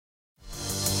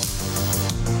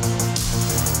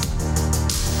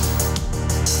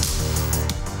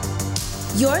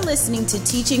You're listening to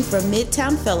Teaching from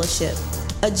Midtown Fellowship,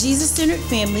 a Jesus-centered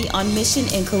family on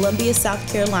mission in Columbia,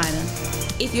 South Carolina.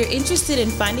 If you're interested in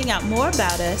finding out more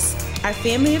about us, our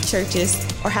family of churches,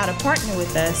 or how to partner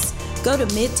with us, go to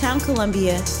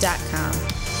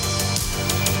midtowncolumbia.com.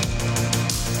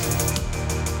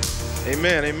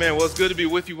 Amen, amen. Well, it's good to be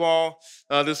with you all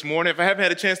this morning. If I haven't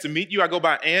had a chance to meet you, I go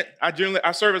by Ant.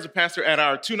 I serve as a pastor at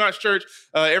our Two-Notch Church.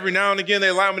 Every now and again, they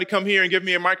allow me to come here and give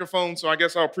me a microphone, so I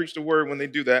guess I'll preach the word when they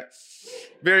do that.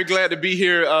 Very glad to be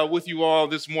here with you all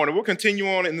this morning. We'll continue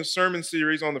on in the sermon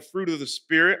series on the fruit of the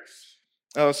Spirit.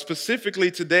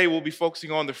 Specifically, today we'll be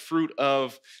focusing on the fruit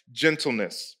of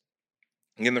gentleness.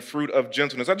 Again, the fruit of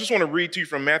gentleness. I just want to read to you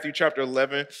from Matthew chapter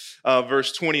 11,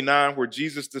 verse 29, where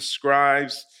Jesus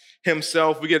describes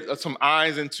himself. We get some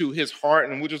eyes into his heart,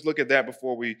 and we'll just look at that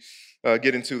before we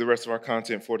get into the rest of our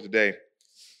content for today.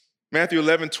 Matthew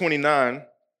 11:29,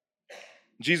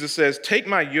 Jesus says, "Take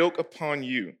my yoke upon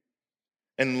you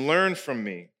and learn from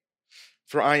me,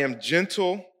 for I am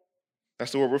gentle."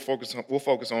 That's the word we'll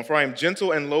focus on. "For I am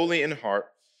gentle and lowly in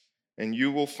heart, and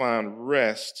you will find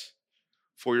rest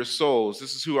for your souls."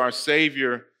 This is who our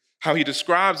Savior, how he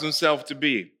describes himself to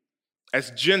be,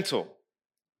 as gentle.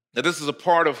 That this is a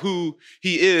part of who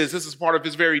he is. This is part of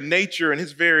his very nature and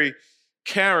his very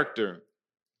character.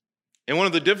 And one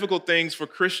of the difficult things for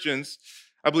Christians,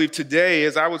 I believe today,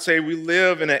 is I would say we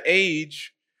live in an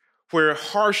age where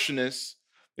harshness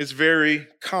is very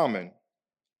common,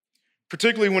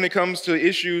 particularly when it comes to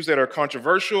issues that are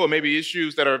controversial or maybe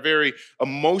issues that are very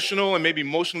emotional and maybe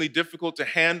emotionally difficult to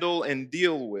handle and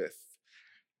deal with.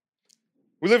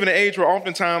 We live in an age where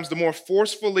oftentimes the more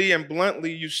forcefully and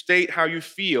bluntly you state how you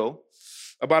feel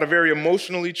about a very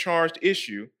emotionally charged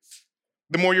issue,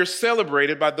 the more you're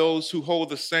celebrated by those who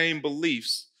hold the same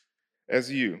beliefs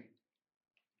as you.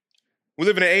 We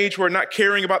live in an age where not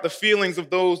caring about the feelings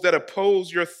of those that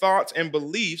oppose your thoughts and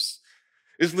beliefs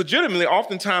is legitimately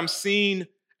oftentimes seen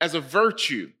as a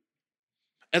virtue,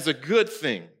 as a good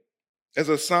thing, as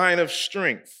a sign of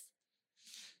strength.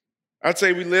 I'd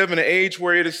say we live in an age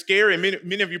where it is scary, and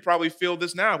many of you probably feel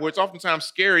this now, where it's oftentimes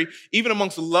scary, even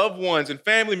amongst loved ones and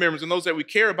family members and those that we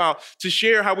care about, to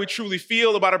share how we truly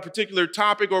feel about a particular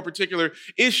topic or a particular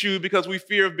issue because we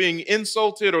fear of being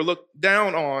insulted or looked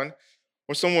down on,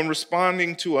 or someone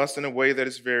responding to us in a way that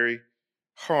is very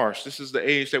harsh. This is the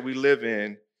age that we live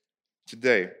in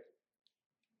today.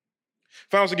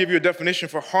 If I was to give you a definition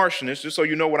for harshness, just so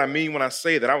you know what I mean when I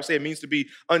say that, I would say it means to be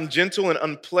ungentle and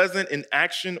unpleasant in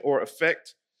action or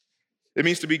effect. It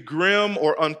means to be grim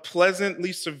or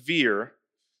unpleasantly severe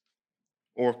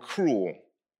or cruel.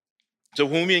 So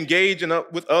when we engage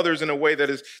with others in a way that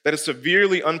is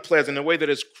severely unpleasant, in a way that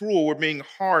is cruel, we're being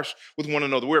harsh with one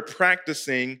another. We're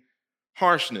practicing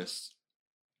harshness.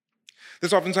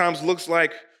 This oftentimes looks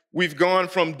like we've gone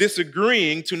from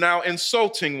disagreeing to now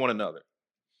insulting one another.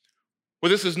 Well,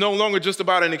 this is no longer just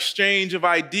about an exchange of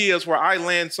ideas where I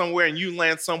land somewhere and you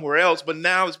land somewhere else, but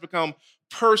now it's become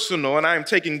personal and I am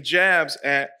taking jabs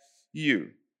at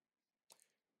you.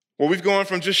 Well, we've gone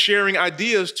from just sharing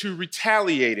ideas to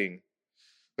retaliating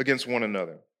against one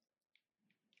another.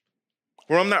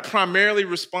 Where I'm not primarily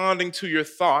responding to your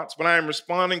thoughts, but I am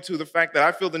responding to the fact that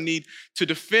I feel the need to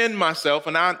defend myself,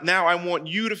 and now I want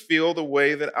you to feel the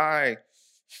way that I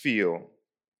feel.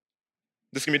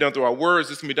 This can be done through our words,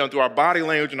 this can be done through our body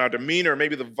language and our demeanor,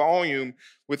 maybe the volume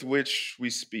with which we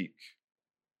speak.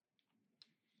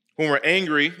 When we're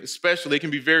angry, especially, it can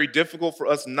be very difficult for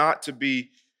us not to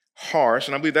be harsh,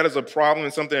 and I believe that is a problem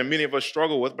and something that many of us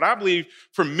struggle with. But I believe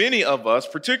for many of us,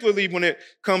 particularly when it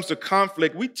comes to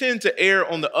conflict, we tend to err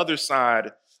on the other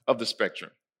side of the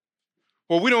spectrum.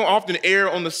 Well, we don't often err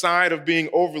on the side of being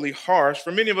overly harsh.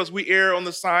 For many of us, we err on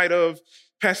the side of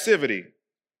passivity,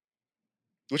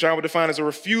 which I would define as a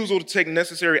refusal to take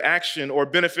necessary action or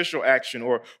beneficial action,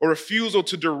 or refusal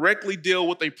to directly deal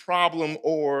with a problem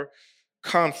or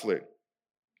conflict.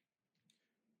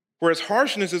 Whereas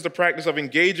harshness is the practice of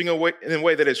engaging in a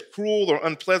way that is cruel or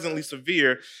unpleasantly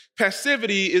severe,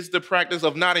 passivity is the practice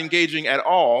of not engaging at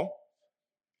all,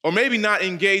 or maybe not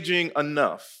engaging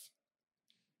enough.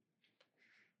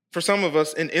 For some of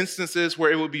us, in instances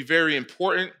where it would be very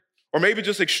important, or maybe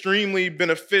just extremely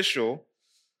beneficial,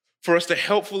 for us to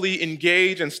helpfully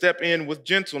engage and step in with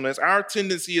gentleness, our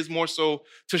tendency is more so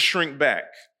to shrink back.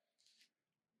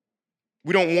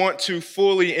 We don't want to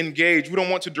fully engage. We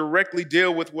don't want to directly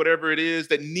deal with whatever it is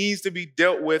that needs to be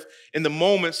dealt with in the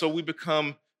moment, so we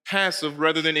become passive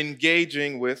rather than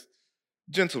engaging with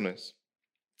gentleness.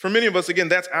 For many of us, again,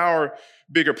 that's our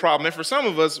bigger problem. And for some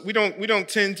of us, we don't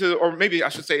tend to, or maybe I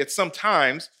should say it's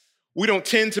sometimes, We don't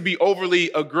tend to be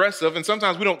overly aggressive, and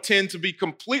sometimes we don't tend to be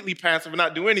completely passive and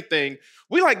not do anything.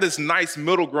 We like this nice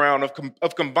middle ground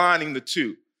of combining the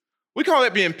two. We call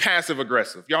that being passive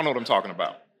aggressive. Y'all know what I'm talking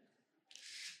about.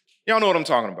 Y'all know what I'm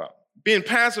talking about. Being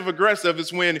passive aggressive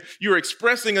is when you're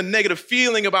expressing a negative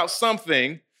feeling about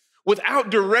something without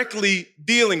directly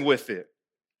dealing with it.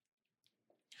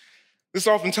 This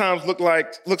oftentimes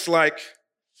looks like,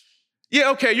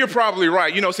 yeah, okay, you're probably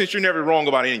right, since you're never wrong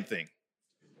about anything.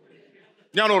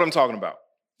 Y'all know what I'm talking about.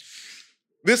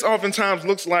 This oftentimes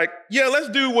looks like, yeah, let's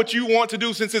do what you want to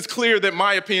do since it's clear that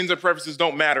my opinions and preferences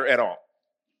don't matter at all.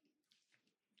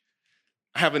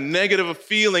 I have a negative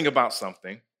feeling about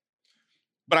something,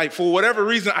 but for whatever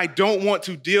reason, I don't want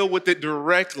to deal with it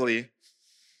directly.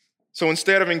 So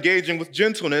instead of engaging with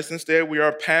gentleness, instead we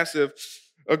are passive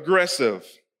aggressive.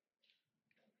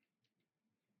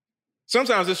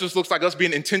 Sometimes this just looks like us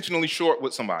being intentionally short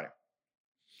with somebody.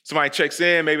 Somebody checks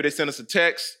in, maybe they send us a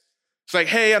text. It's like,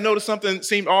 hey, I noticed something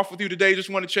seemed off with you today. Just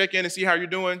want to check in and see how you're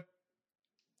doing.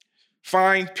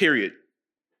 Fine, period.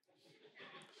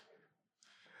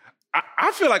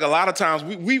 I feel like a lot of times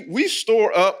we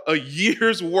store up a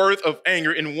year's worth of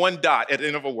anger in one dot at the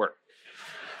end of a word.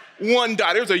 One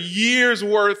dot. There's a year's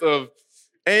worth of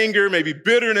anger, maybe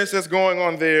bitterness that's going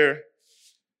on there.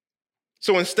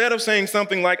 So instead of saying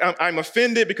something like, I'm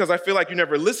offended because I feel like you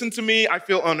never listened to me, I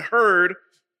feel unheard,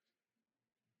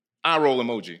 eye roll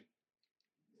emoji.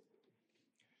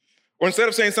 Or instead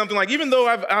of saying something like, even though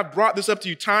I've brought this up to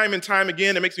you time and time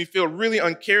again, it makes me feel really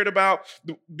uncared about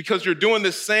because you're doing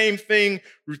the same thing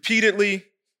repeatedly,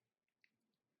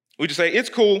 we just say, it's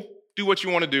cool, do what you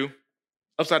want to do,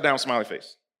 upside down smiley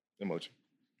face emoji.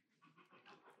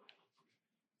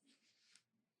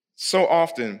 So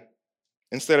often,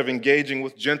 instead of engaging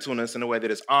with gentleness in a way that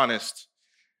is honest,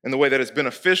 in the way that is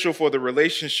beneficial for the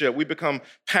relationship, we become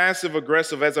passive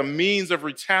aggressive as a means of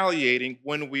retaliating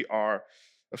when we are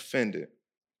offended.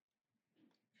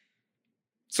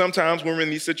 Sometimes when we're in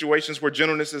these situations where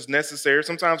gentleness is necessary,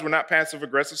 sometimes we're not passive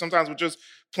aggressive, sometimes we're just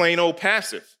plain old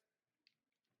passive.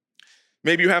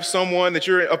 Maybe you have someone that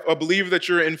you're a believer that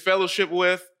you're in fellowship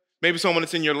with, maybe someone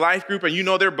that's in your life group, and you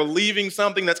know they're believing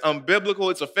something that's unbiblical,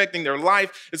 it's affecting their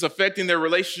life, it's affecting their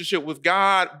relationship with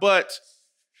God, but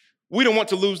we don't want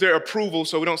to lose their approval,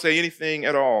 so we don't say anything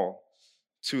at all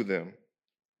to them.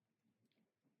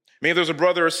 Maybe there's a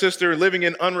brother or sister living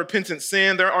in unrepentant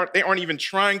sin. They aren't even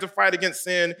trying to fight against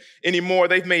sin anymore.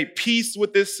 They've made peace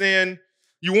with this sin.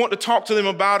 You want to talk to them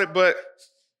about it, but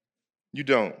you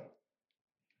don't.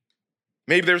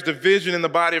 Maybe there's division in the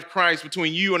body of Christ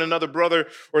between you and another brother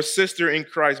or sister in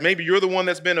Christ. Maybe you're the one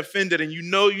that's been offended and you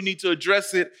know you need to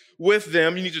address it with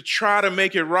them. You need to try to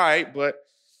make it right, but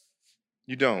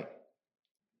you don't.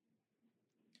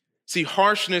 See,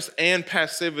 harshness and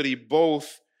passivity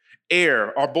both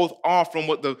are both off from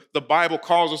what the Bible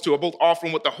calls us to, are both off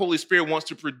from what the Holy Spirit wants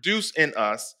to produce in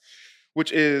us,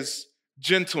 which is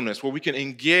gentleness, where we can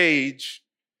engage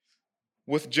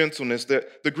with gentleness.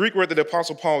 The Greek word that the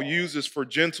Apostle Paul uses for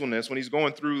gentleness when he's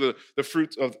going through the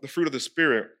fruit of the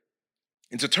Spirit,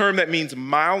 it's a term that means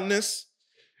mildness,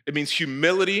 it means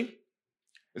humility.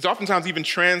 It's oftentimes even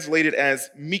translated as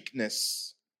meekness.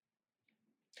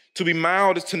 To be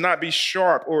mild is to not be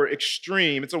sharp or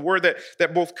extreme. It's a word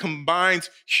that both combines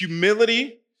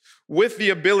humility with the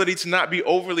ability to not be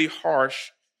overly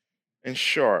harsh and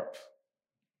sharp.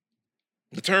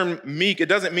 The term meek, it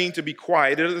doesn't mean to be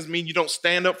quiet. It doesn't mean you don't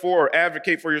stand up for or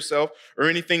advocate for yourself or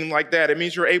anything like that. It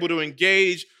means you're able to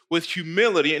engage with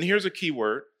humility, and here's a key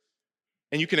word,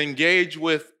 and you can engage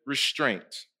with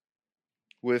restraint.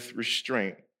 With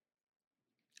restraint.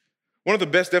 One of the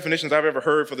best definitions I've ever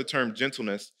heard for the term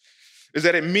gentleness is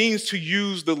that it means to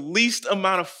use the least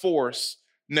amount of force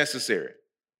necessary.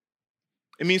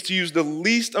 It means to use the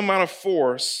least amount of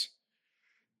force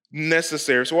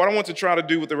necessary. So what I want to try to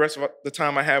do with the rest of the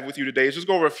time I have with you today is just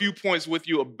go over a few points with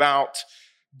you about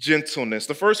gentleness.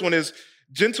 The first one is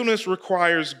gentleness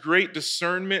requires great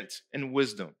discernment and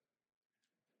wisdom.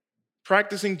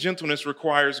 Practicing gentleness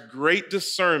requires great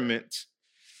discernment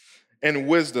and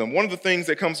wisdom. One of the things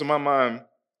that comes to my mind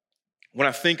when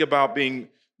I think about being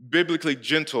biblically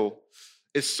gentle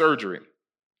is surgery.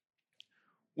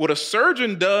 What a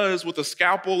surgeon does with a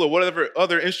scalpel or whatever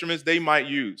other instruments they might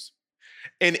use,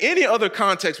 in any other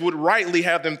context would rightly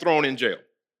have them thrown in jail.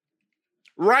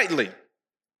 Rightly.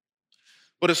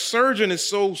 But a surgeon is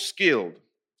so skilled.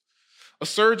 A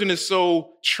surgeon is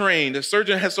so trained. A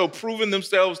surgeon has so proven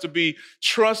themselves to be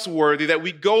trustworthy that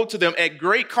we go to them at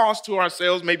great cost to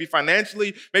ourselves, maybe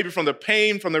financially, maybe from the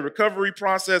pain, from the recovery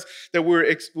process that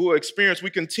we'll experience. We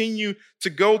continue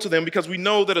to go to them because we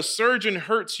know that a surgeon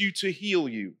hurts you to heal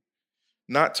you.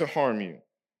 not to harm you.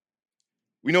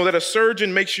 We know that a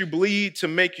surgeon makes you bleed to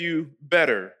make you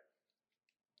better.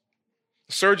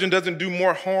 A surgeon doesn't do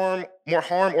more harm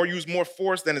or use more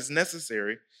force than is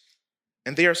necessary.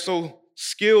 And they are so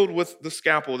skilled with the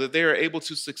scalpel that they are able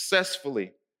to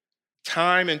successfully,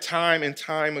 time and time and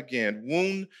time again,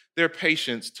 wound their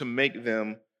patients to make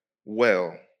them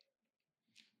well.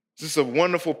 This is a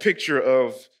wonderful picture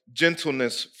of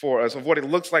gentleness for us, of what it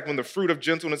looks like when the fruit of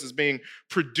gentleness is being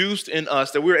produced in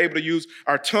us, that we're able to use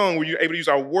our tongue, we're able to use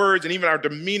our words and even our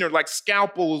demeanor like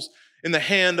scalpels in the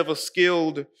hand of a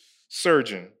skilled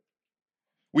surgeon.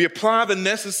 We apply the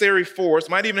necessary force,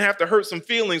 might even have to hurt some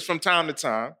feelings from time to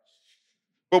time,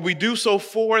 but we do so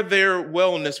for their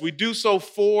wellness. We do so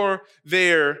for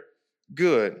their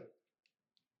good.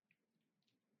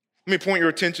 Let me point your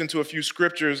attention to a few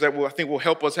scriptures that I think will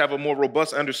help us have a more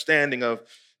robust understanding of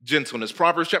gentleness.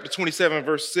 Proverbs chapter 27,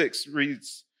 verse 6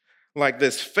 reads like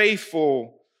this: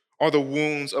 faithful are the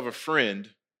wounds of a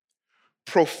friend.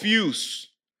 Profuse,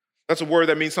 that's a word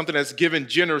that means something that's given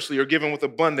generously or given with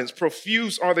abundance.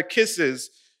 Profuse are the kisses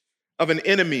of an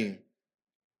enemy.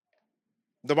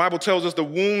 The Bible tells us the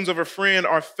wounds of a friend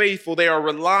are faithful, they are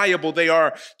reliable, they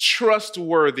are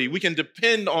trustworthy. We can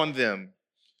depend on them.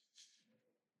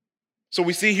 So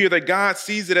we see here that God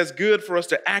sees it as good for us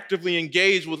to actively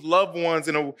engage with loved ones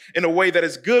in a way that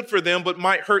is good for them, but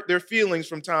might hurt their feelings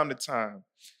from time to time.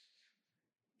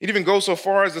 It even goes so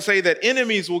far as to say that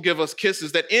enemies will give us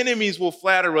kisses, that enemies will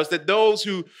flatter us, that those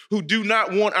who do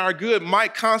not want our good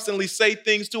might constantly say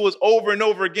things to us over and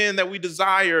over again that we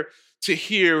desire to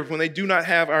hear when they do not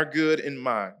have our good in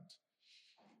mind.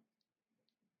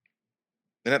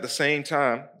 And at the same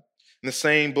time, in the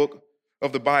same book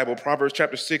of the Bible, Proverbs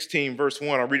chapter 16, verse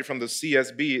 1, I'll read it from the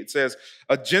CSB. It says,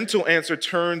 a gentle answer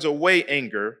turns away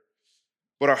anger,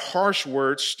 but a harsh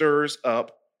word stirs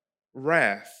up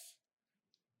wrath.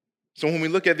 So when we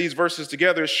look at these verses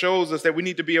together, it shows us that we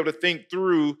need to be able to think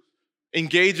through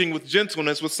engaging with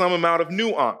gentleness with some amount of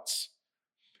nuance.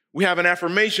 We have an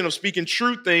affirmation of speaking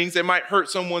true things that might hurt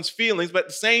someone's feelings, but at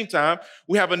the same time,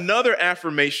 we have another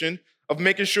affirmation of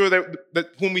making sure that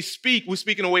when we speak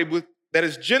in a way that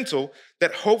is gentle,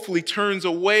 that hopefully turns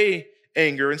away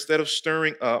anger instead of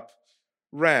stirring up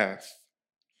wrath.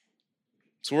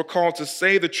 So we're called to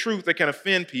say the truth that can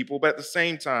offend people, but at the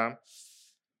same time,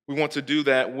 we want to do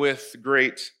that with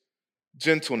great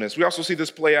gentleness. We also see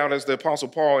this play out as the Apostle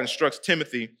Paul instructs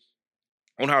Timothy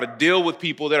on how to deal with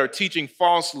people that are teaching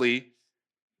falsely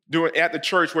at the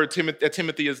church where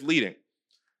Timothy is leading.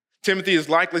 Timothy is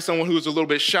likely someone who is a little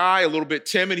bit shy, a little bit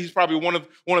timid. He's probably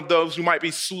one of those who might be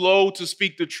slow to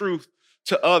speak the truth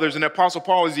to others. And the Apostle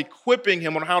Paul is equipping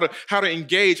him on how to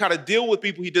engage, how to deal with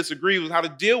people he disagrees with, how to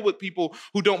deal with people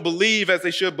who don't believe as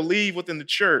they should believe within the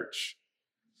church.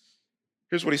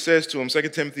 Here's what he says to him, 2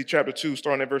 Timothy chapter 2,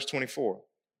 starting at verse 24.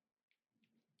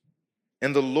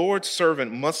 And the Lord's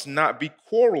servant must not be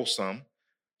quarrelsome,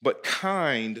 but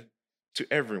kind to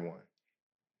everyone,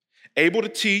 able to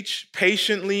teach,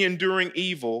 patiently enduring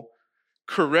evil,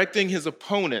 correcting his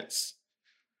opponents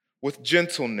with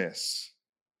gentleness.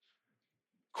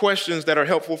 Questions that are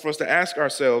helpful for us to ask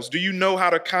ourselves. Do you know how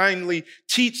to kindly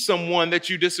teach someone that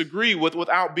you disagree with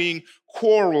without being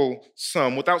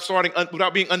quarrelsome,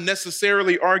 without being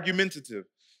unnecessarily argumentative?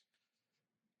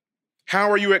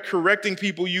 How are you at correcting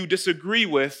people you disagree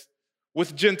with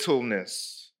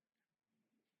gentleness?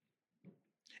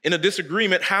 In a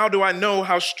disagreement, how do I know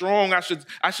how strong I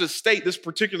should state this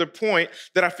particular point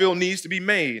that I feel needs to be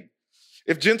made?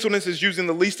 If gentleness is using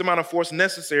the least amount of force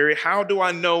necessary, how do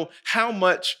I know how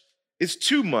much is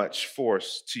too much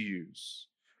force to use?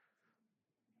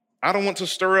 I don't want to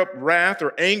stir up wrath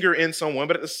or anger in someone,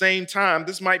 but at the same time,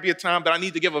 this might be a time that I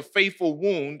need to give a faithful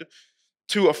wound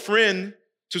to a friend,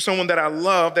 to someone that I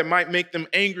love that might make them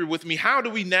angry with me. How do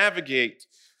we navigate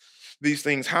these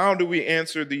things? How do we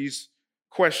answer these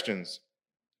questions?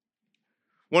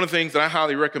 One of the things that I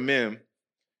highly recommend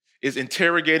is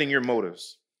interrogating your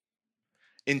motives.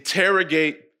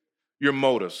 Interrogate your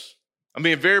motives. I'm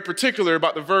being very particular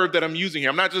about the verb that I'm using here.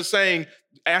 I'm not just saying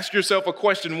ask yourself a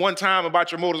question one time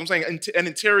about your motives. I'm saying an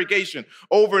interrogation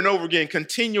over and over again,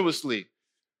 continuously.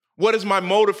 What is my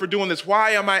motive for doing this?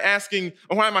 Why am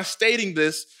I stating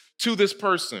this to this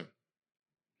person?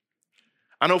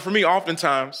 I know for me,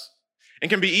 oftentimes, it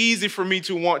can be easy for me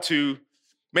to want to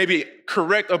maybe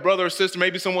correct a brother or sister,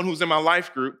 maybe someone who's in my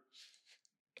life group.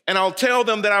 And I'll tell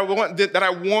them that I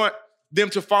want them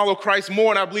to follow Christ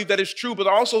more, and I believe that is true, but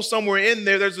also somewhere in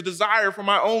there's a desire for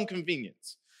my own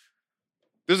convenience.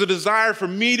 There's a desire for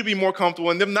me to be more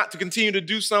comfortable and them not to continue to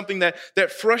do something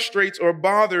that frustrates or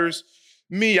bothers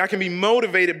me. I can be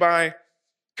motivated by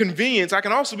convenience, I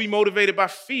can also be motivated by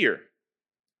fear.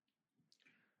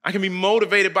 I can be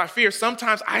motivated by fear.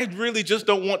 Sometimes I really just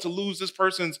don't want to lose this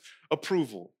person's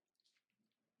approval.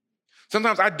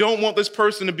 Sometimes I don't want this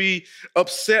person to be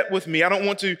upset with me. I don't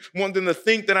want them to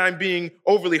think that I'm being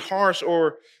overly harsh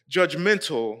or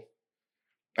judgmental.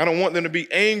 I don't want them to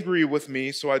be angry with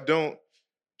me, so I don't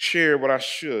share what I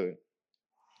should.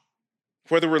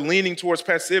 Whether we're leaning towards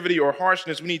passivity or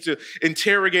harshness, we need to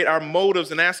interrogate our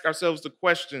motives and ask ourselves the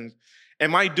questions: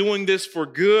 am I doing this for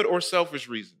good or selfish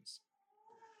reasons?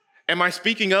 Am I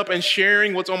speaking up and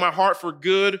sharing what's on my heart for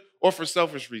good or for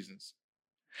selfish reasons?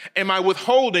 Am I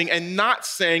withholding and not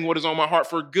saying what is on my heart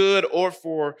for good or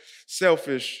for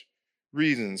selfish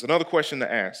reasons? Another question to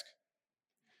ask: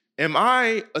 am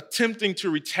I attempting to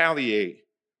retaliate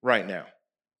right now?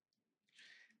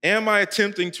 Am I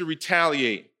attempting to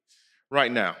retaliate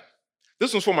right now?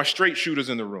 This one's for my straight shooters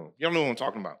in the room. Y'all know what I'm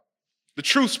talking about. The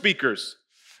truth speakers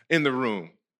in the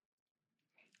room.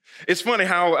 It's funny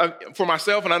how, for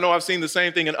myself, and I know I've seen the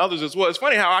same thing in others as well, it's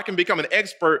funny how I can become an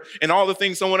expert in all the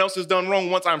things someone else has done wrong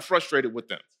once I'm frustrated with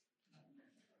them.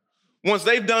 Once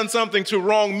they've done something to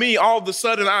wrong me, all of a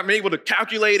sudden I'm able to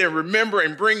calculate and remember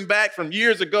and bring back from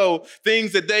years ago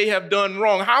things that they have done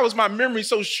wrong. How is my memory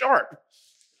so sharp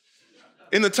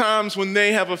in the times when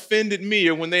they have offended me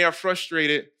or when they are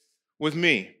frustrated with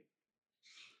me?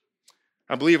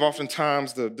 I believe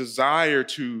oftentimes the desire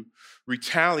to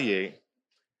retaliate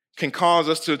can cause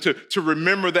us to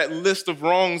remember that list of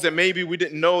wrongs that maybe we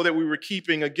didn't know that we were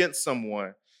keeping against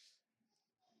someone.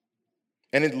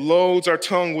 And it loads our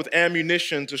tongue with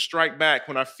ammunition to strike back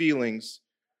when our feelings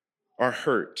are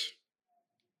hurt.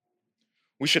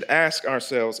 We should ask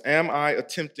ourselves, am I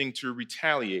attempting to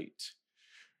retaliate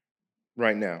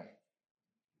right now?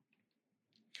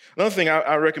 Another thing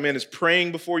I recommend is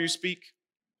praying before you speak.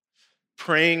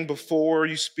 Praying before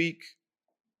you speak.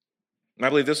 And I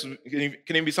believe this can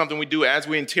even be something we do as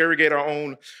we interrogate our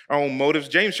own motives.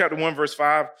 James chapter 1, verse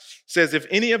 5 says, if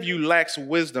any of you lacks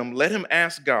wisdom, let him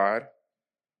ask God,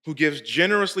 who gives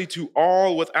generously to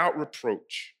all without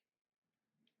reproach,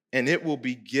 and it will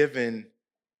be given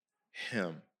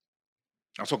him.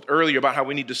 I talked earlier about how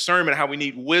we need discernment, how we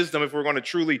need wisdom if we're going to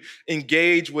truly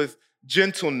engage with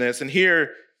gentleness. And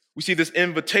here we see this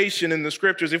invitation in the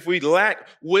scriptures. If we lack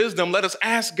wisdom, let us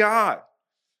ask God.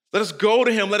 Let us go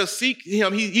to him. Let us seek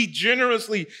him. He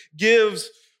generously gives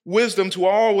wisdom to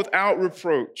all without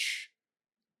reproach.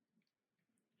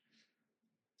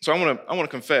 So I want to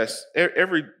confess,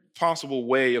 every possible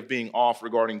way of being off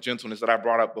regarding gentleness that I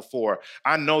brought up before,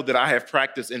 I know that I have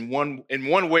practiced in one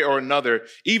way or another,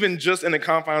 even just in the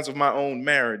confines of my own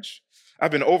marriage.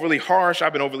 I've been overly harsh.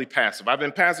 I've been overly passive. I've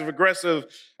been passive aggressive.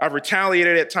 I've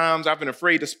retaliated at times. I've been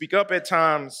afraid to speak up at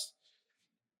times.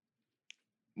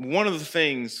 One of the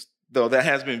things, though, that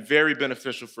has been very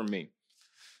beneficial for me,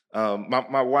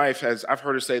 my wife I've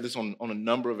heard her say this on a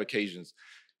number of occasions.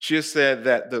 She has said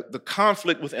that the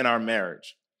conflict within our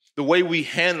marriage, the way we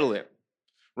handle it,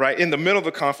 right, in the middle of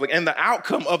the conflict and the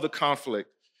outcome of the conflict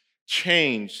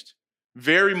changed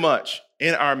very much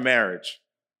in our marriage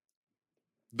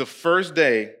the first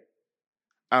day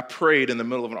I prayed in the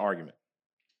middle of an argument.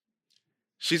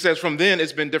 She says, from then,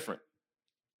 it's been different.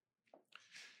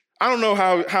 I don't know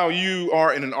how you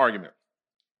are in an argument.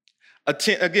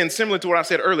 Again, similar to what I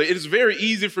said earlier, it is very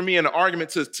easy for me in an argument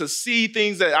to see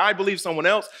things that I believe someone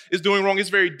else is doing wrong. It's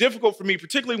very difficult for me,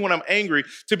 particularly when I'm angry,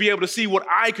 to be able to see what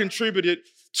I contributed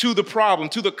to the problem,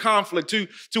 to the conflict,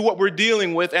 to what we're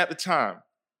dealing with at the time.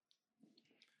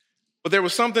 But there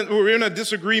was something, we were in a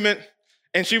disagreement,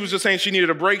 and she was just saying she needed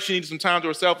a break. She needed some time to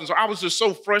herself. And so I was just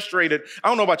so frustrated. I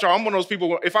don't know about y'all. I'm one of those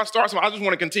people, if I start something, I just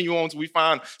want to continue on until we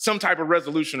find some type of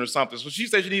resolution or something. So she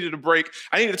said she needed a break.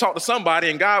 I needed to talk to somebody,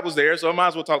 and God was there, so I might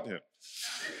as well talk to him.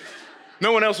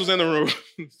 No one else was in the room,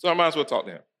 so I might as well talk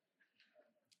to him.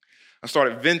 I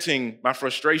started venting my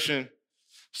frustration,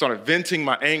 started venting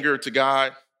my anger to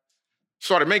God,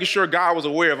 started making sure God was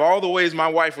aware of all the ways my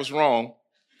wife was wrong,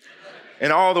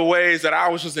 and all the ways that I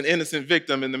was just an innocent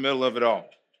victim in the middle of it all.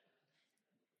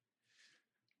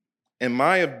 And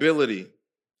my ability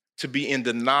to be in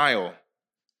denial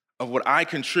of what I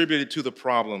contributed to the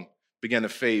problem began to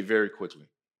fade very quickly.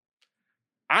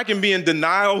 I can be in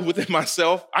denial within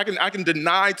myself. I can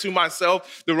deny to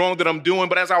myself the wrong that I'm doing.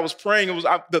 But as I was praying,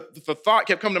 the thought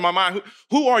kept coming to my mind,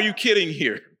 who are you kidding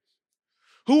here?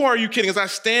 Who are you kidding? As I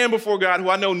stand before God, who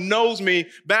I know knows me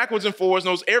backwards and forwards,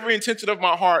 knows every intention of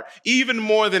my heart, even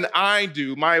more than I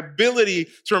do, my ability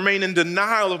to remain in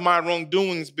denial of my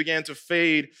wrongdoings began to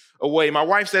fade away. My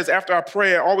wife says after I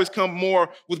pray, I always come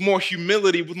with more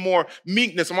humility, with more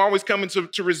meekness. I'm always coming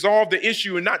to resolve the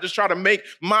issue and not just try to make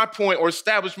my point or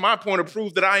establish my point or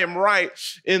prove that I am right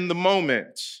in the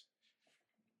moment.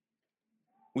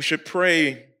 We should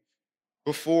pray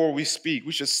before we speak.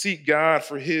 We should seek God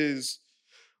for his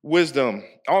wisdom.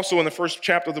 Also in the first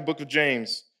chapter of the book of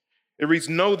James, it reads,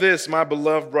 "Know this, my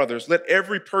beloved brothers, let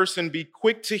every person be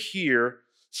quick to hear,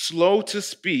 slow to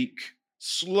speak,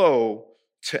 slow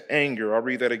to anger." I'll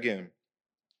read that again.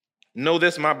 "Know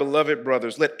this, my beloved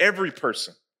brothers, let every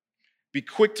person be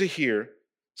quick to hear,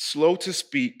 slow to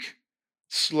speak,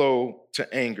 slow to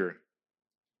anger."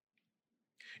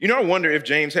 You know, I wonder if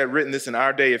James had written this in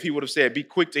our day, if he would have said, "Be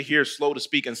quick to hear, slow to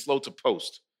speak, and slow to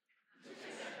post."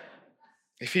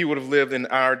 If he would have lived in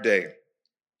our day.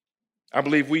 I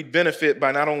believe we'd benefit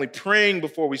by not only praying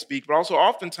before we speak, but also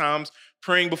oftentimes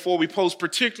praying before we post,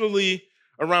 particularly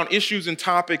around issues and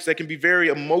topics that can be very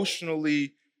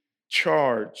emotionally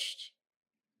charged.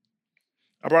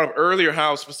 I brought up earlier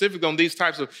how specifically on these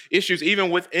types of issues,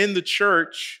 even within the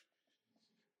church,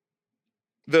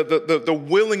 the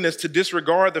willingness to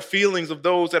disregard the feelings of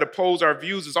those that oppose our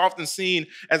views is often seen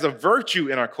as a virtue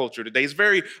in our culture today. It's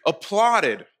very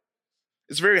applauded.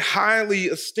 It's very highly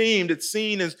esteemed. It's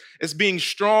seen as being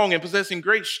strong and possessing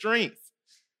great strength.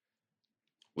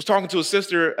 I was talking to a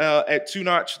sister at Two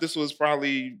Notch. This was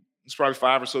probably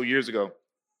 5 or so years ago.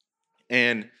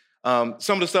 And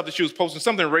some of the stuff that she was posting,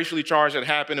 something racially charged had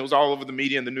happened. It was all over the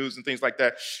media and the news and things like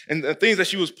that. And the things that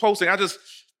she was posting, a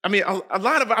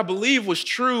lot of it I believe was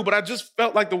true, but I just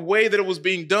felt like the way that it was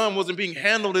being done wasn't being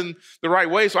handled in the right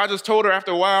way. So I just told her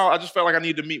after a while, I just felt like I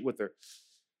needed to meet with her.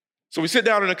 So we sit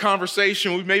down in a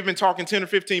conversation. We've maybe been talking 10 or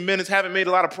 15 minutes, haven't made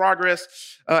a lot of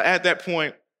progress at that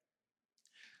point.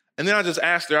 And then I just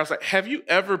asked her, I was like, "Have you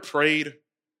ever prayed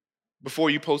before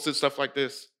you posted stuff like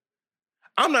this?"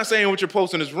 I'm not saying what you're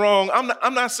posting is wrong.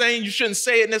 I'm not saying you shouldn't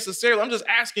say it necessarily. I'm just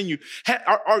asking you,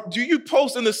 do you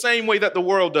post in the same way that the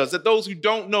world does, that those who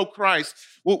don't know Christ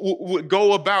would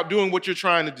go about doing what you're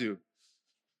trying to do?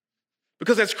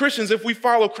 Because as Christians, if we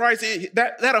follow Christ,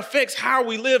 that affects how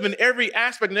we live in every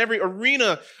aspect, in every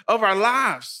arena of our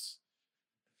lives.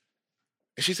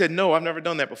 And she said, "No, I've never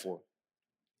done that before."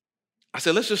 I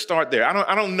said, "Let's just start there.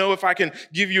 I don't know if I can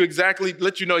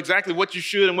let you know exactly what you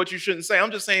should and what you shouldn't say.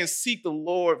 I'm just saying seek the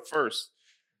Lord first.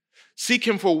 Seek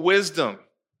him for wisdom."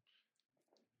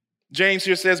 James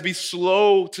here says, be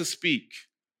slow to speak.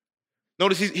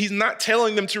 Notice he's not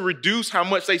telling them to reduce how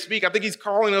much they speak. I think he's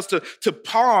calling us to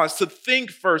pause, to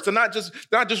think first, to not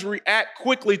just react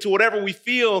quickly to whatever we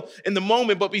feel in the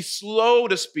moment, but be slow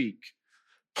to speak.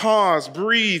 Pause,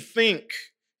 breathe, think,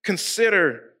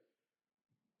 consider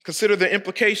the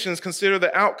implications, consider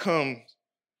the outcomes,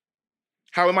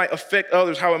 how it might affect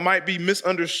others, how it might be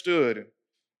misunderstood.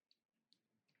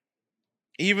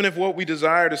 Even if what we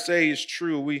desire to say is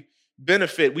true, we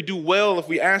benefit. We do well if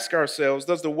we ask ourselves,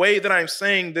 does the way that I'm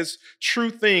saying this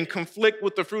true thing conflict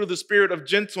with the fruit of the Spirit of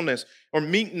gentleness or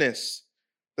meekness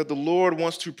that the Lord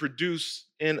wants to produce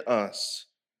in us?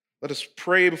 Let us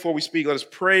pray before we speak. Let us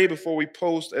pray before we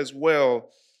post as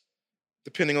well,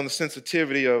 depending on the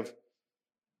sensitivity of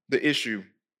the issue.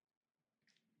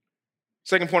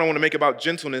 Second point I want to make about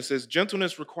gentleness is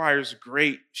gentleness requires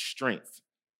great strength.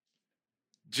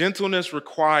 Gentleness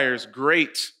requires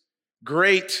great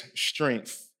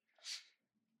strength.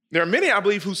 There are many, I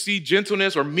believe, who see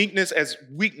gentleness or meekness as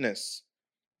weakness.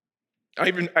 I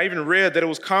even read that it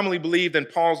was commonly believed in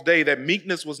Paul's day that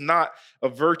meekness was not a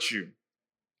virtue.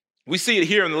 We see it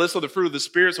here in the list of the fruit of the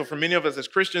Spirit. So for many of us as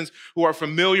Christians who are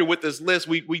familiar with this list,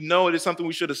 we know it is something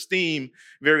we should esteem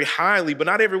very highly, but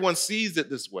not everyone sees it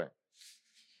this way.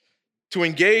 To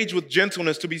engage with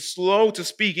gentleness, to be slow to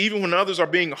speak, even when others are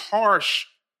being harsh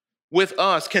with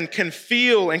us, can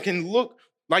feel and can look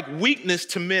like weakness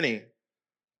to many.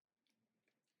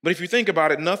 But if you think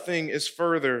about it, nothing is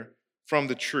further from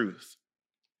the truth.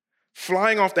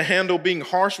 Flying off the handle, being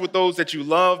harsh with those that you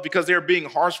love because they're being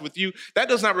harsh with you, that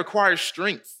does not require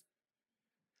strength.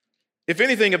 If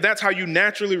anything, if that's how you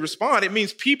naturally respond, it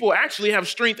means people actually have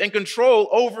strength and control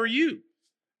over you.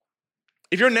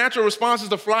 If your natural response is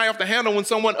to fly off the handle when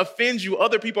someone offends you,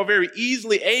 other people are very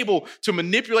easily able to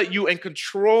manipulate you and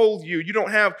control you. You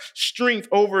don't have strength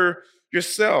over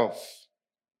yourself.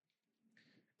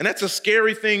 And that's a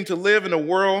scary thing to live in a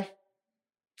world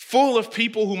full of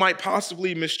people who might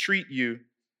possibly mistreat you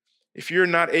if you're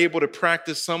not able to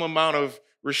practice some amount of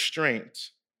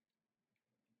restraint.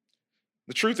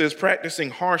 The truth is, practicing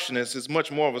harshness is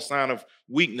much more of a sign of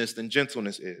weakness than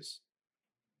gentleness is.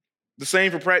 The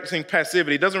same for practicing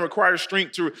passivity. It doesn't require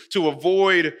strength to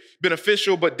avoid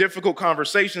beneficial but difficult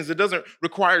conversations. It doesn't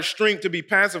require strength to be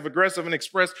passive aggressive and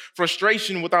express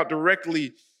frustration without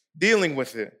directly dealing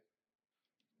with it.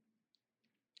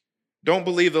 Don't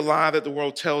believe the lie that the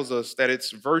world tells us that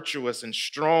it's virtuous and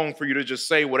strong for you to just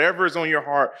say whatever is on your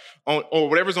heart or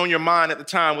whatever's on your mind at the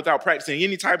time without practicing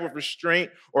any type of restraint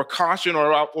or caution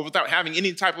or without having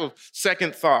any type of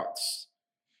second thoughts.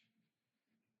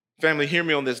 Family, hear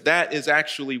me on this. That is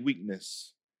actually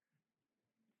weakness.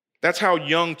 That's how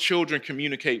young children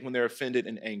communicate when they're offended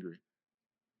and angry.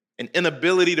 An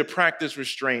inability to practice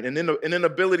restraint, an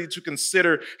inability to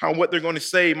consider how what they're going to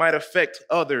say might affect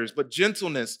others. But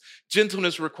gentleness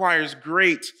requires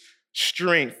great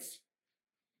strength.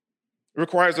 It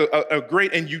requires a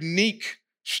great and unique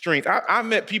strength. I've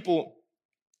met people,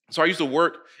 so I used to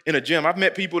work in a gym. I've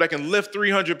met people that can lift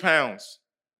 300 pounds,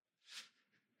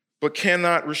 but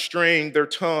cannot restrain their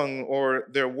tongue or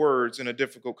their words in a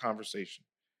difficult conversation.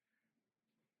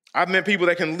 I've met people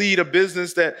that can lead a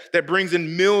business that brings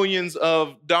in millions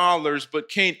of dollars, but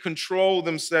can't control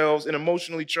themselves in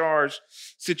emotionally charged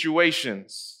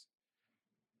situations.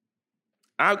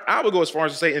 I would go as far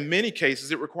as to say, in many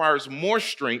cases, it requires more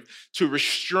strength to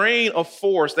restrain a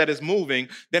force that is moving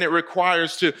than it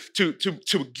requires to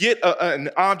get an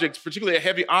object, particularly a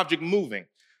heavy object, moving.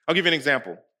 I'll give you an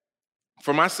example.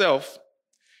 For myself,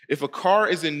 if a car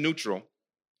is in neutral,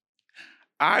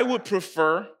 I would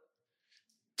prefer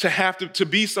to have to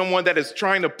be someone that is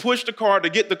trying to push the car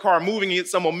to get the car moving and get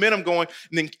some momentum going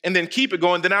and then keep it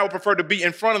going. Then I would prefer to be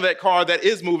in front of that car that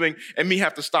is moving and me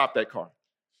have to stop that car.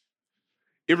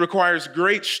 It requires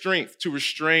great strength to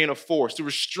restrain a force, to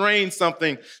restrain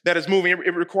something that is moving.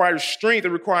 It requires strength. It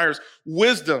requires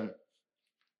wisdom.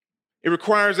 It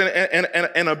requires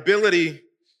an ability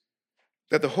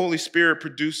that the Holy Spirit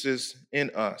produces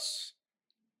in us.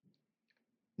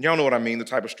 Y'all know what I mean, the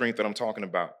type of strength that I'm talking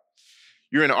about.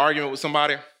 You're in an argument with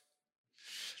somebody,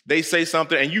 they say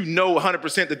something, and you know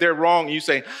 100% that they're wrong, and you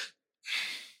say,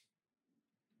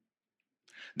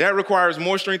 that requires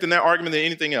more strength in that argument than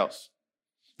anything else.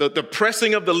 The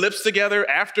pressing of the lips together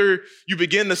after you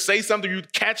begin to say something, you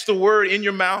catch the word in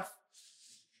your mouth,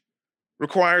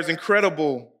 requires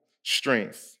incredible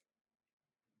strength.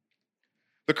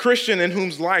 The Christian in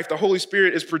whose life the Holy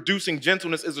Spirit is producing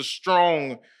gentleness is a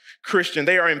strong Christian.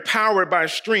 They are empowered by a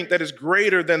strength that is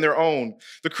greater than their own.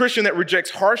 The Christian that rejects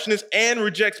harshness and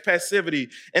rejects passivity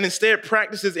and instead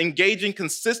practices engaging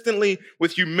consistently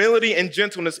with humility and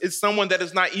gentleness is someone that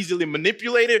is not easily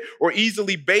manipulated or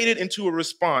easily baited into a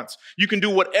response. You can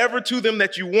do whatever to them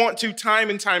that you want to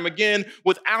time and time again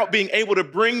without being able to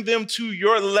bring them to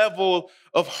your level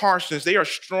of harshness. They are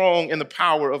strong in the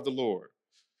power of the Lord.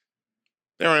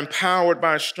 They are empowered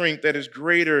by a strength that is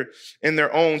greater in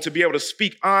their own to be able to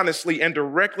speak honestly and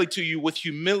directly to you with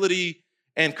humility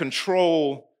and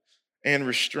control and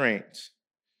restraint.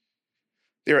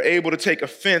 They are able to take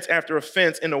offense after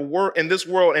offense in this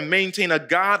world and maintain a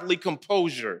godly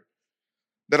composure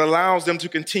that allows them to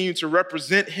continue to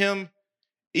represent him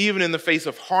even in the face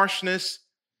of harshness,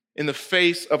 in the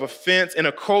face of offense, in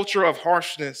a culture of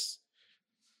harshness.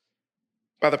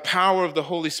 By the power of the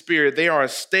Holy Spirit, they are a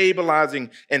stabilizing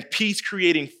and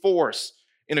peace-creating force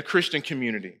in a Christian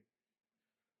community.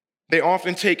 They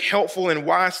often take helpful and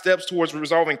wise steps towards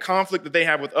resolving conflict that they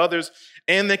have with others,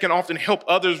 and they can often help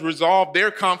others resolve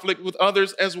their conflict with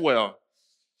others as well.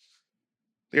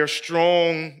 They are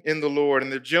strong in the Lord,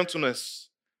 and their gentleness,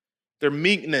 their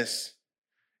meekness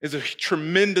is a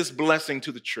tremendous blessing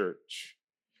to the church.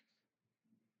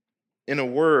 In a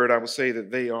word, I would say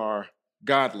that they are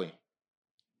godly.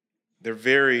 They're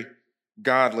very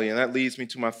godly. And that leads me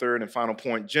to my third and final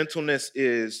point. Gentleness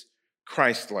is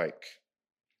Christ-like.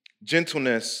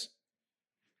 Gentleness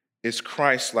is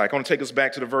Christ-like. I want to take us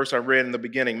back to the verse I read in the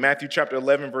beginning. Matthew chapter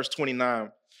 11, verse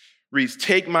 29 reads,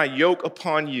 "Take my yoke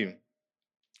upon you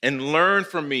and learn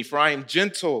from me, for I am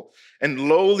gentle and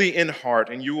lowly in heart,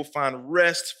 and you will find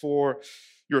rest for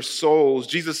your souls."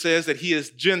 Jesus says that he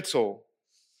is gentle.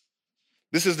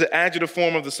 This is the adjective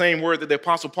form of the same word that the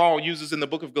Apostle Paul uses in the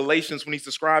book of Galatians when he's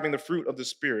describing the fruit of the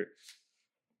Spirit.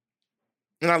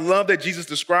 And I love that Jesus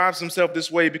describes himself this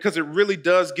way because it really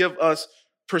does give us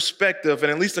perspective in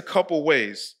at least a couple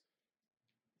ways.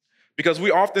 Because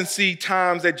we often see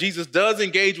times that Jesus does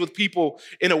engage with people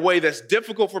in a way that's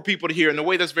difficult for people to hear, in a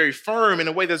way that's very firm, in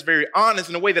a way that's very honest,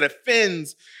 in a way that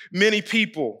offends many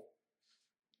people.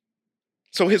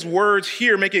 So his words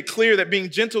here make it clear that being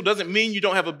gentle doesn't mean you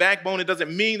don't have a backbone. It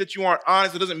doesn't mean that you aren't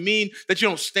honest. It doesn't mean that you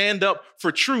don't stand up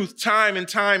for truth time and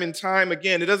time and time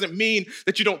again. It doesn't mean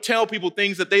that you don't tell people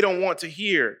things that they don't want to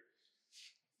hear.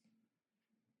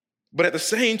 But at the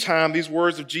same time, these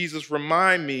words of Jesus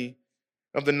remind me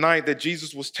of the night that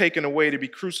Jesus was taken away to be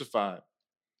crucified.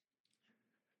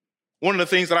 One of the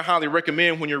things that I highly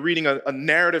recommend when you're reading a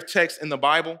narrative text in the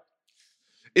Bible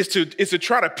is to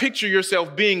try to picture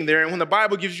yourself being there. And when the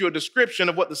Bible gives you a description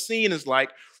of what the scene is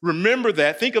like, remember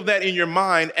that, think of that in your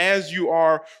mind as you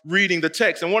are reading the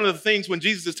text. And one of the things when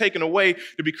Jesus is taken away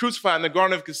to be crucified in the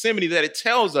Garden of Gethsemane that it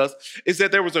tells us is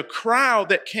that there was a crowd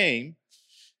that came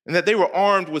and that they were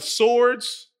armed with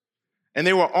swords and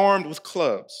they were armed with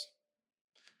clubs.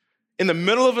 In the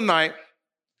middle of the night,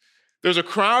 there's a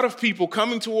crowd of people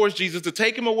coming towards Jesus to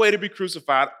take him away to be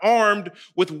crucified, armed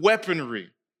with weaponry.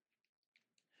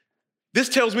 This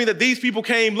tells me that these people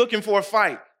came looking for a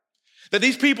fight, that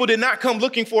these people did not come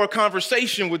looking for a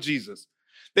conversation with Jesus.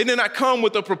 They did not come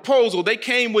with a proposal. They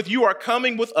came with, you are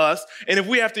coming with us, and if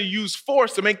we have to use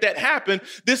force to make that happen,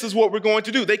 this is what we're going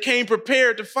to do. They came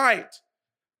prepared to fight.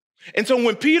 And so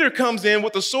when Peter comes in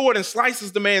with a sword and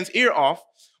slices the man's ear off,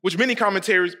 which many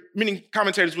commentators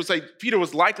would say Peter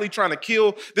was likely trying to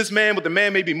kill this man, but the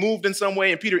man may be moved in some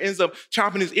way, and Peter ends up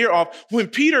chopping his ear off. When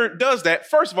Peter does that,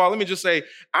 first of all, let me just say,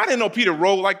 I didn't know Peter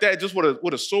rolled like that, just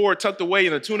with a sword tucked away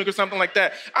in a tunic or something like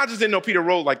that. I just didn't know Peter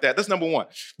rolled like that. That's number one.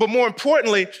 But more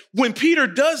importantly, when Peter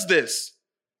does this,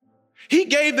 he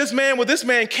gave this man what this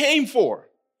man came for.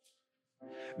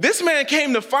 This man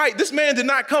came to fight. This man did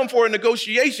not come for a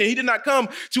negotiation. He did not come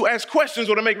to ask questions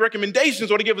or to make recommendations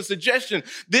or to give a suggestion.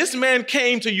 This man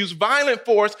came to use violent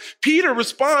force. Peter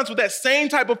responds with that same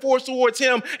type of force towards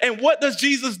him. And what does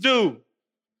Jesus do?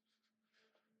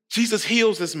 Jesus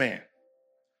heals this man.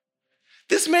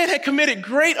 This man had committed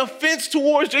great offense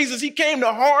towards Jesus. He came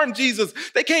to harm Jesus.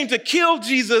 They came to kill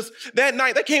Jesus that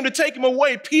night. They came to take him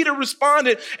away. Peter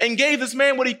responded and gave this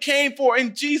man what he came for.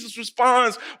 And Jesus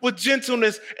responds with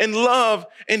gentleness and love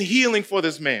and healing for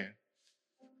this man.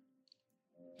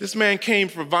 This man came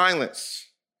for violence.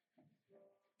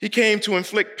 He came to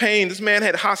inflict pain. This man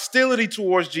had hostility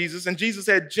towards Jesus, and Jesus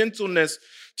had gentleness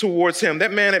towards him.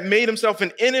 That man had made himself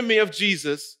an enemy of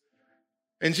Jesus,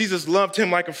 and Jesus loved him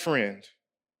like a friend.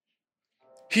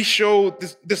 He showed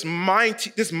this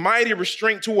mighty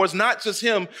restraint towards not just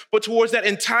him, but towards that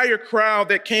entire crowd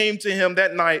that came to him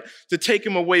that night to take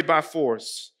him away by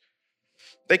force.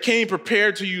 They came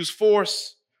prepared to use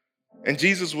force, and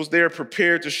Jesus was there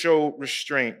prepared to show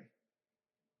restraint.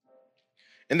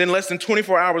 And then less than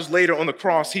 24 hours later on the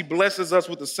cross, he blesses us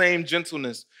with the same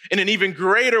gentleness in an even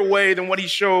greater way than what he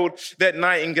showed that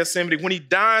night in Gethsemane. When he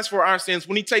dies for our sins,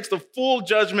 when he takes the full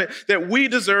judgment that we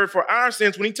deserve for our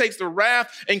sins, when he takes the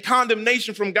wrath and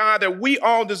condemnation from God that we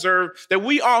all deserve, that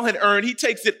we all had earned, he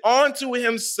takes it onto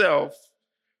himself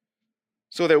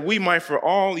so that we might for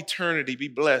all eternity be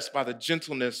blessed by the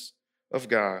gentleness of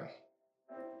God.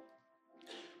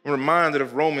 I'm reminded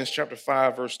of Romans chapter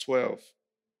 5, verse 12.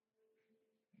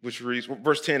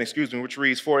 Verse 10, which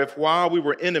reads, for if while we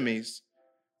were enemies,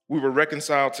 we were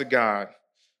reconciled to God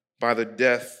by the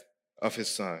death of his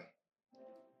son.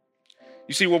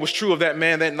 You see, what was true of that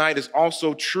man that night is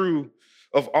also true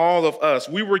of all of us.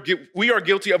 We are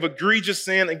guilty of egregious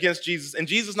sin against Jesus. And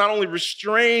Jesus not only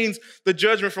restrains the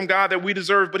judgment from God that we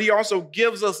deserve, but he also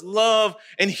gives us love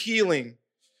and healing.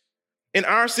 In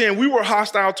our sin, we were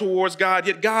hostile towards God,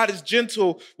 yet God is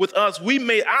gentle with us. We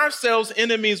made ourselves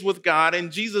enemies with God,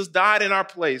 and Jesus died in our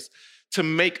place to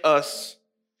make us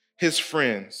his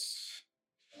friends.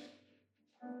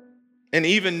 And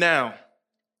even now,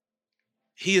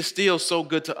 he is still so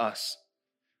good to us.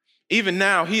 Even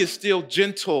now, he is still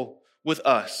gentle with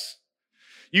us.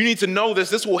 You need to know this.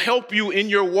 This will help you in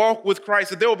your walk with Christ.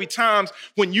 That there will be times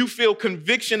when you feel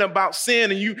conviction about sin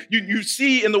and you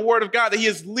see in the word of God that he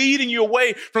is leading you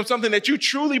away from something that you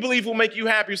truly believe will make you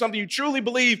happy, something you truly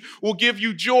believe will give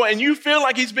you joy, and you feel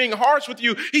like he's being harsh with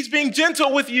you. He's being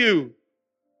gentle with you.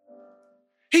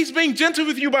 He's being gentle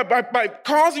with you by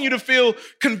causing you to feel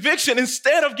conviction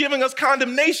instead of giving us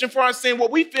condemnation for our sin.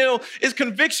 What we feel is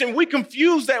conviction. We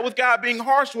confuse that with God being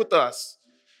harsh with us.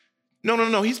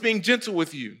 No. He's being gentle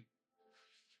with you.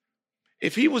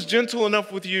 If he was gentle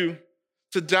enough with you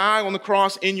to die on the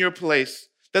cross in your place,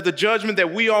 that the judgment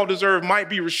that we all deserve might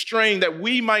be restrained, that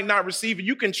we might not receive it,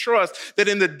 you can trust that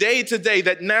in the day today,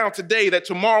 that now today, that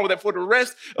tomorrow, that for the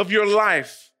rest of your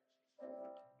life,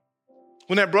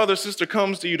 when that brother or sister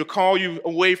comes to you to call you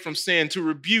away from sin, to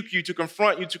rebuke you, to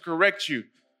confront you, to correct you,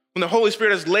 when the Holy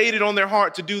Spirit has laid it on their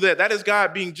heart to do that, that is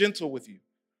God being gentle with you.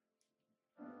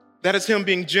 That is him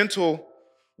being gentle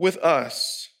with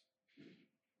us.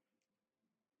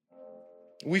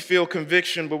 We feel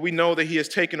conviction, but we know that he has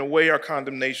taken away our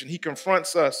condemnation. He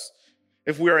confronts us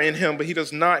if we are in him, but he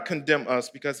does not condemn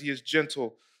us because he is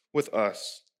gentle with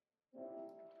us.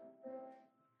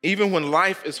 Even when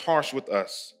life is harsh with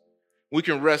us, we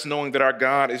can rest knowing that our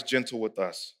God is gentle with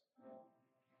us.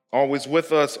 Always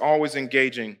with us, always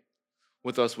engaging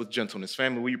with us with gentleness.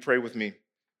 Family, will you pray with me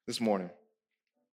this morning?